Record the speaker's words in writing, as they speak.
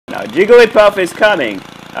Jigglypuff is coming.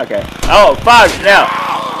 Okay. Oh, fuck! No!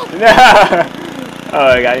 No!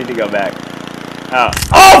 Oh my god, I need to go back. Oh.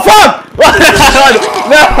 Oh, fuck!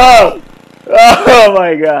 No! Oh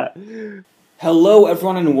my god. Hello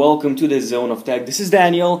everyone and welcome to the Zone of Tech. This is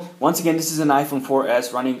Daniel. Once again, this is an iPhone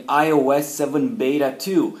 4S running iOS 7 Beta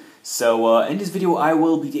 2. So in this video, I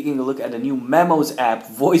will be taking a look at the new Memos app,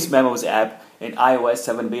 Voice Memos app in iOS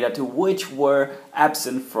 7 Beta 2, which were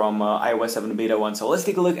absent from iOS 7 Beta 1. So let's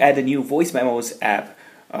take a look at the new Voice Memos app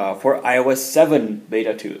for iOS 7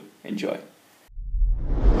 Beta 2. Enjoy.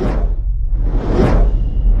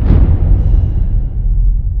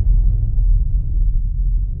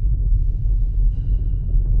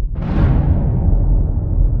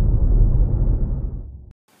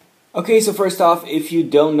 Okay, so first off, if you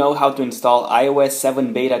don't know how to install iOS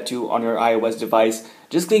 7 Beta 2 on your iOS device,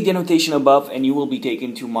 just click the annotation above and you will be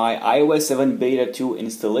taken to my iOS 7 Beta 2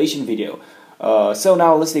 installation video. So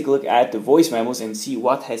now let's take a look at the voice memos and see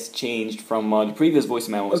what has changed from the previous voice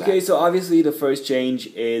memos. Okay, so obviously the first change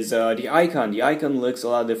is the icon. The icon looks a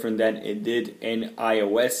lot different than it did in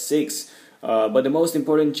iOS 6. But the most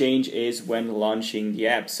important change is when launching the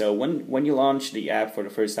app. So when you launch the app for the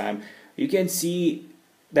first time, you can see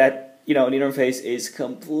that the interface is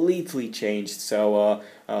completely changed. So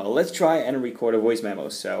let's try and record a voice memo.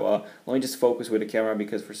 So let me just focus with the camera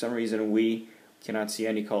because for some reason we cannot see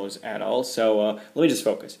any colors at all. So let me just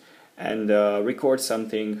focus and record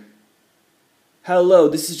something. Hello,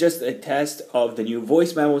 this is just a test of the new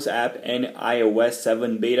Voice Memos app in iOS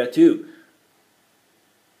 7 Beta 2.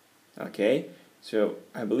 Okay, so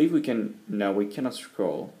I believe we can. No, we cannot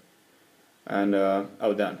scroll. And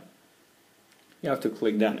oh, done. You have to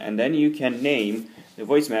click done, and then you can name the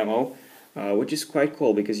voice memo, which is quite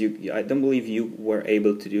cool because I don't believe you were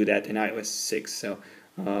able to do that in iOS 6. So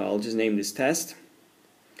I'll just name this test.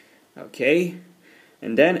 Okay,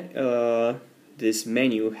 and then this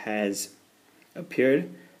menu has appeared,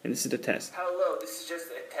 and this is the test. Hello, this is just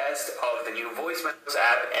a test of the new Voice Memos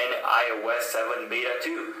app in iOS 7 Beta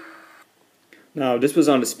 2. Now this was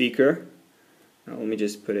on the speaker. Now let me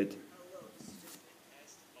just put it.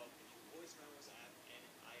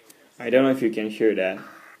 I don't know if you can hear that,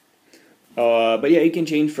 but yeah, you can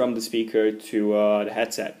change from the speaker to the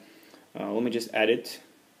headset. Let me just edit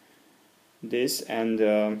this, and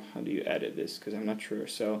how do you edit this? Because I'm not sure.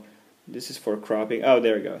 So this is for cropping. Oh,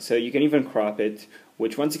 there we go. So you can even crop it,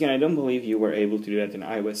 which once again I don't believe you were able to do that in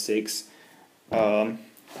iOS 6. So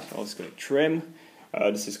let's go to trim.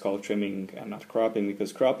 This is called trimming and not cropping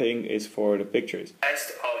because cropping is for the pictures.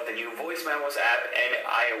 Test of the new Voice Memos app in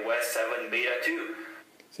iOS 7 Beta 2.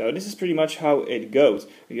 So this is pretty much how it goes.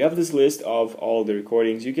 You have this list of all the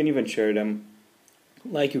recordings. You can even share them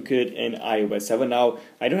like you could in iOS 7. Now,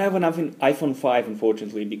 I don't have an iPhone 5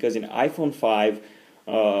 unfortunately because in iPhone 5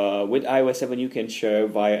 with iOS 7 you can share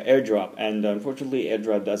via AirDrop, and unfortunately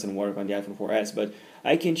AirDrop doesn't work on the iPhone 4S, but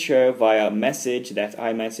I can share via message, that's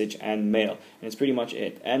iMessage, and mail, and it's pretty much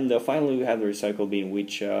it. And finally we have the recycle bin,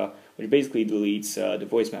 which basically deletes the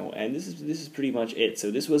voice memo, and this is pretty much it.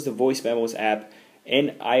 So this was the Voice Memos app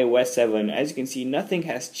in iOS 7. As you can see, nothing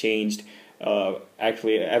has changed.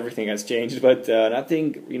 Actually, everything has changed, but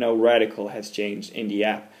nothing radical has changed in the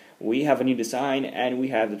app. We have a new design and we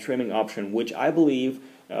have the trimming option, which I believe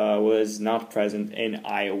was not present in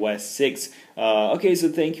iOS 6. Okay, so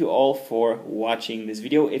thank you all for watching this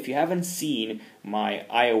video. If you haven't seen my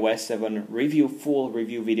iOS 7 full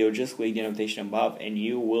review video, just click the notification above and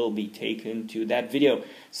you will be taken to that video.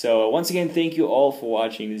 So once again, thank you all for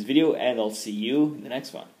watching this video, and I'll see you in the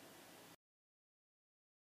next one.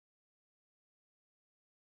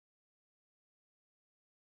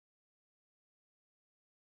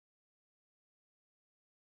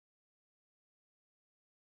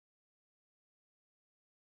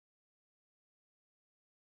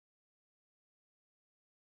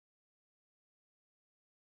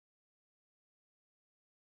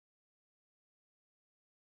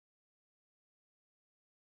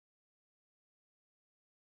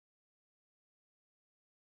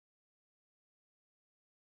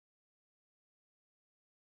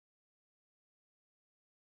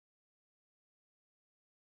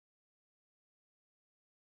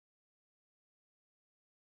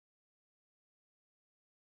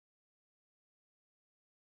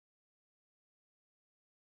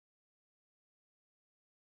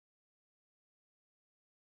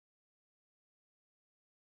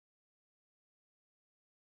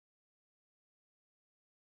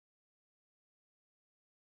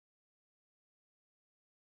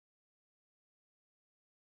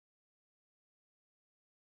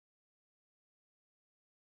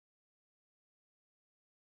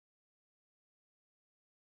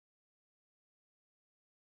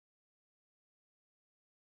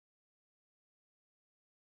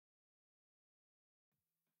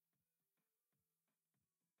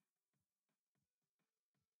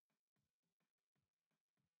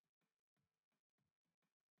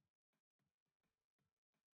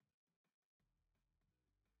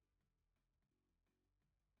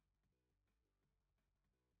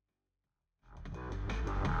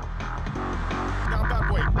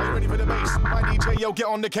 ready for the bass. My DJ, yo, get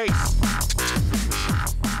on the case.